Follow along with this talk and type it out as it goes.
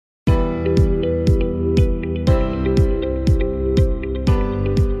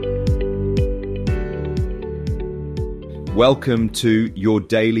Welcome to your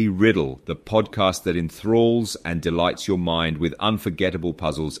Daily Riddle, the podcast that enthralls and delights your mind with unforgettable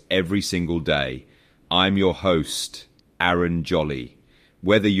puzzles every single day. I'm your host, Aaron Jolly.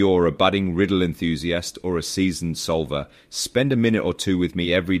 Whether you're a budding riddle enthusiast or a seasoned solver, spend a minute or two with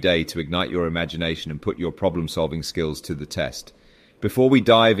me every day to ignite your imagination and put your problem-solving skills to the test. Before we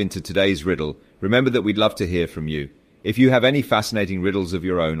dive into today's riddle, remember that we'd love to hear from you. If you have any fascinating riddles of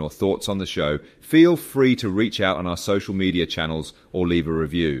your own or thoughts on the show, feel free to reach out on our social media channels or leave a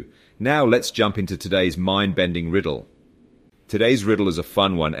review. Now let's jump into today's mind-bending riddle. Today's riddle is a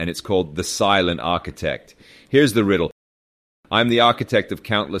fun one, and it's called The Silent Architect. Here's the riddle. I am the architect of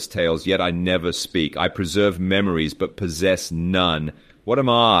countless tales, yet I never speak. I preserve memories, but possess none. What am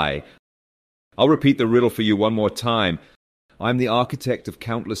I? I'll repeat the riddle for you one more time. I am the architect of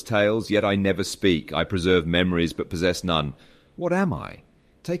countless tales, yet I never speak. I preserve memories, but possess none. What am I?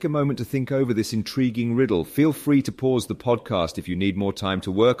 Take a moment to think over this intriguing riddle. Feel free to pause the podcast if you need more time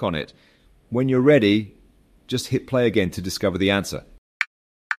to work on it. When you're ready, just hit play again to discover the answer.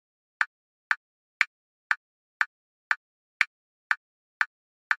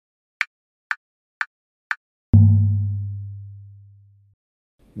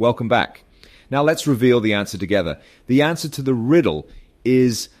 Welcome back. Now let's reveal the answer together. The answer to the riddle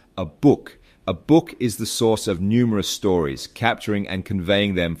is a book. A book is the source of numerous stories, capturing and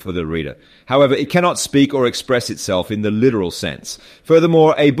conveying them for the reader. However, it cannot speak or express itself in the literal sense.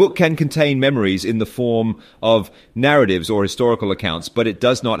 Furthermore, a book can contain memories in the form of narratives or historical accounts, but it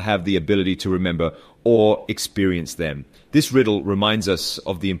does not have the ability to remember or experience them. This riddle reminds us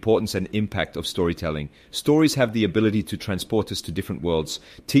of the importance and impact of storytelling. Stories have the ability to transport us to different worlds,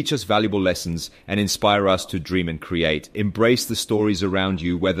 teach us valuable lessons, and inspire us to dream and create. Embrace the stories around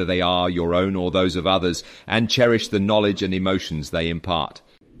you, whether they are your own or those of others, and cherish the knowledge and emotions they impart.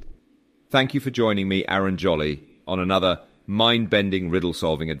 Thank you for joining me, Aaron Jolly, on another mind-bending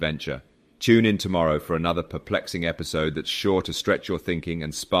riddle-solving adventure. Tune in tomorrow for another perplexing episode that's sure to stretch your thinking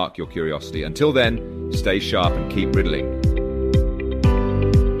and spark your curiosity. Until then, stay sharp and keep riddling.